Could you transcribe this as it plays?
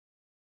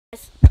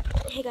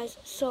Hey guys,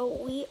 so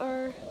we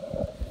are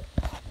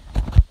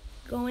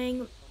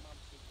going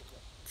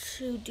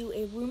to do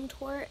a room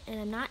tour, and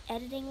I'm not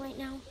editing right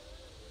now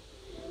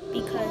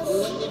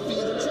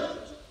because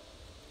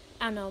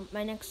I don't know,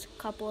 my next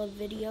couple of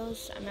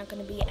videos I'm not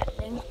going to be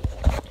editing.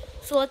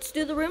 So let's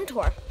do the room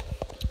tour.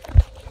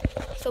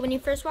 So when you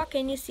first walk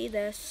in, you see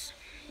this.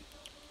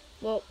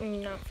 Well, when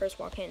you not first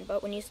walk in,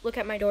 but when you look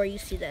at my door, you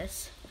see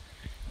this.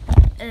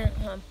 And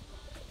well,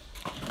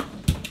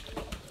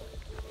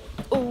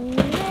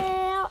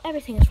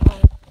 everything is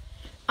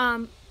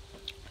fine.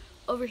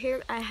 Over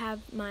here I have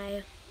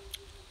my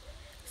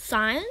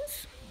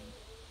signs.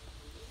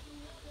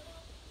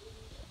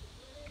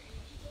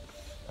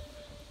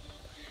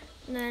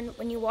 And then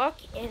when you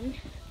walk in,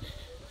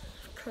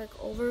 click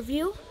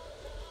overview.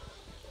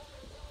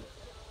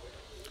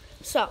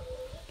 So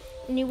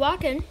when you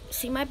walk in,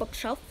 see my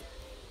bookshelf.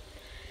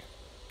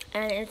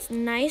 And it's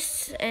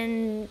nice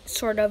and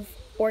sort of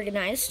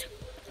organized.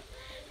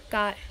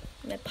 Got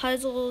my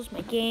puzzles,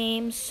 my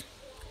games,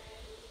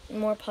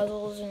 more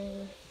puzzles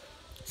and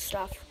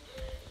stuff.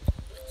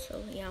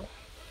 So yeah.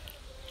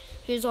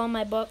 Here's all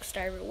my books,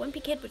 Diary of a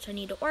Wimpy Kid, which I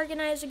need to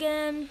organize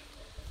again.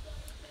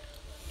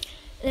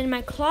 And in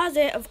my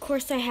closet, of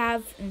course, I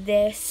have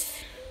this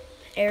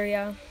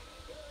area.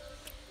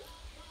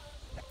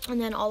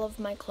 And then all of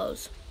my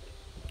clothes.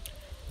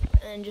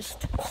 And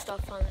just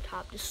stuff on the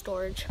top, just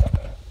storage.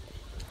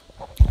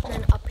 And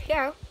then up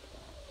here,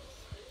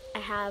 I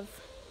have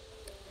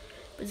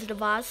Wizard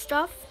of Oz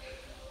stuff,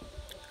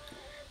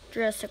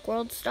 Jurassic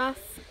World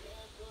stuff,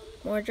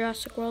 more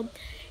Jurassic World.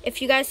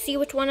 If you guys see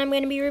which one I'm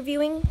going to be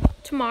reviewing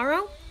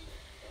tomorrow,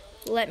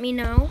 let me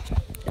know.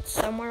 It's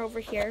somewhere over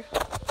here.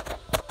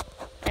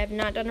 I have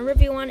not done a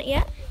review on it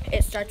yet.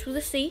 It starts with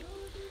a C.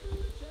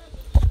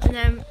 And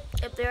then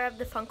up there I have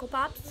the Funko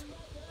Pops.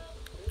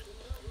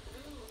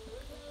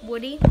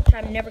 Woody, which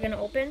I'm never going to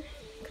open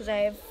because I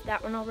have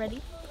that one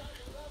already.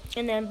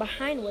 And then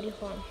behind Woody,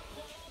 hold on.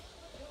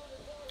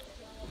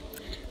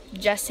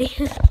 Jessie.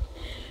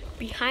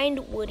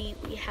 Behind Woody,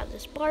 we have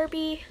this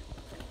Barbie.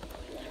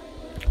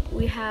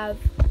 We have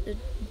the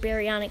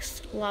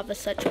Baryonyx Lava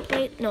Such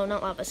plate. No,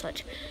 not Lava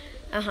Such.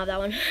 I don't have that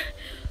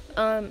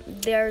one.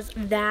 There's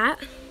that.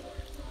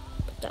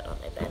 Put that on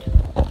my bed.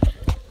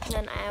 And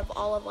then I have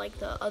all of like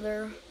the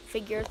other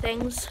figure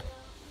things.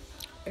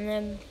 And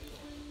then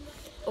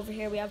over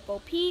here we have Bo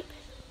Peep.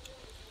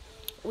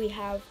 We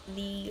have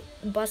the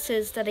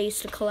buses that I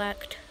used to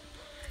collect.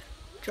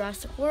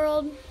 Jurassic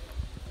World.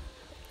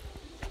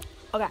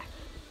 Okay.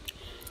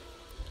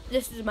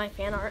 This is my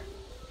fan art.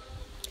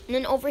 And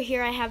then over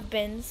here I have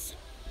bins,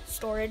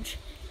 storage,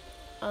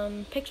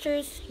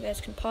 pictures. You guys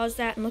can pause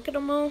that and look at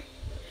them all.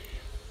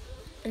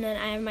 And then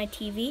I have my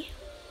TV.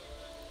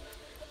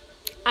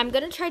 I'm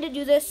going to try to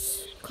do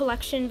this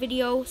collection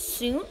video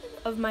soon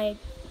of my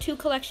two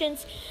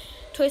collections,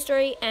 Toy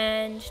Story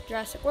and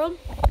Jurassic World.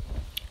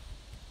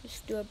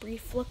 Just do a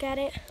brief look at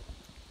it.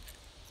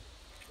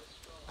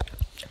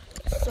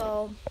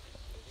 So,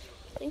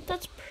 I think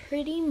that's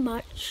pretty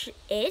much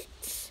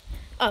it.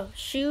 Oh,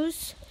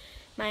 shoes,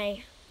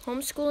 my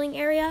homeschooling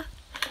area,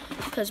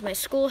 because my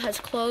school has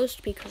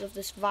closed because of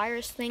this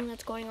virus thing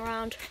that's going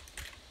around.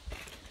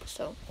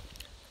 So,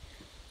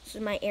 this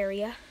is my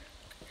area,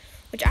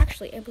 which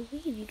actually, I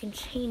believe you can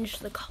change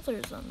the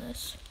colors on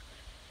this.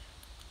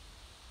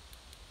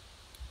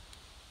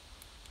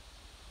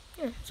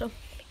 Yeah, so you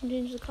can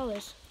change the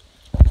colors.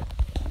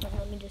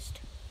 Let me just,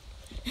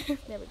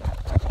 there we go.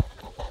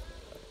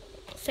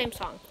 Same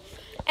song.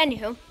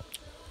 Anywho,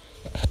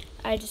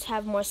 I just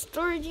have more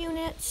storage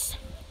units.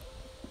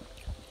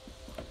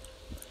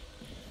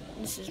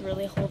 This is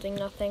really holding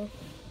nothing.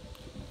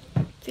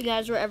 If you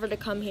guys were ever to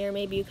come here,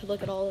 maybe you could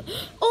look at all of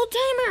Old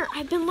Timer!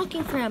 I've been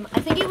looking for him. I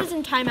think he was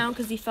in timeout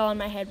because he fell on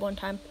my head one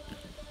time.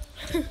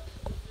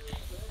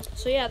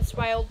 So yeah, that's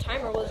why Old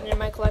Timer wasn't in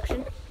my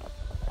collection.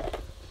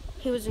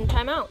 He was in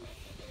timeout.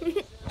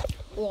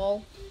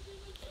 Lol.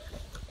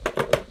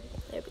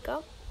 There we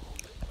go.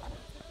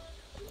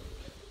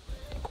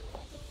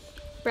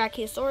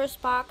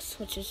 Brachiosaurus box,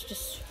 which is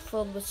just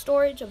filled with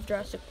storage of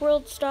Jurassic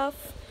World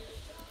stuff.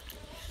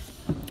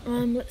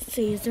 Let's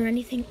see, is there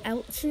anything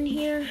else in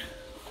here?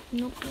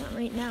 Nope, not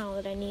right now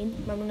that I need.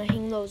 I'm gonna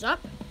hang those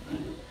up.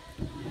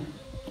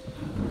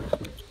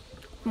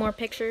 More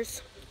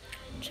pictures,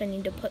 which I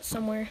need to put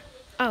somewhere.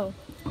 Oh,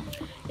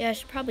 yeah, I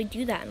should probably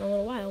do that in a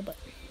little while, but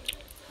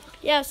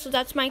yeah, so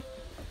that's my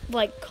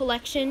like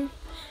collection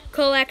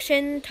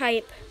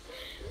type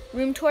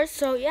room tour.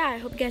 So yeah, I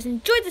hope you guys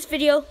enjoyed this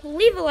video.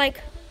 Leave a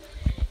like.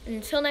 And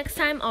until next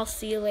time, I'll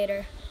see you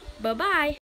later. Bye-bye.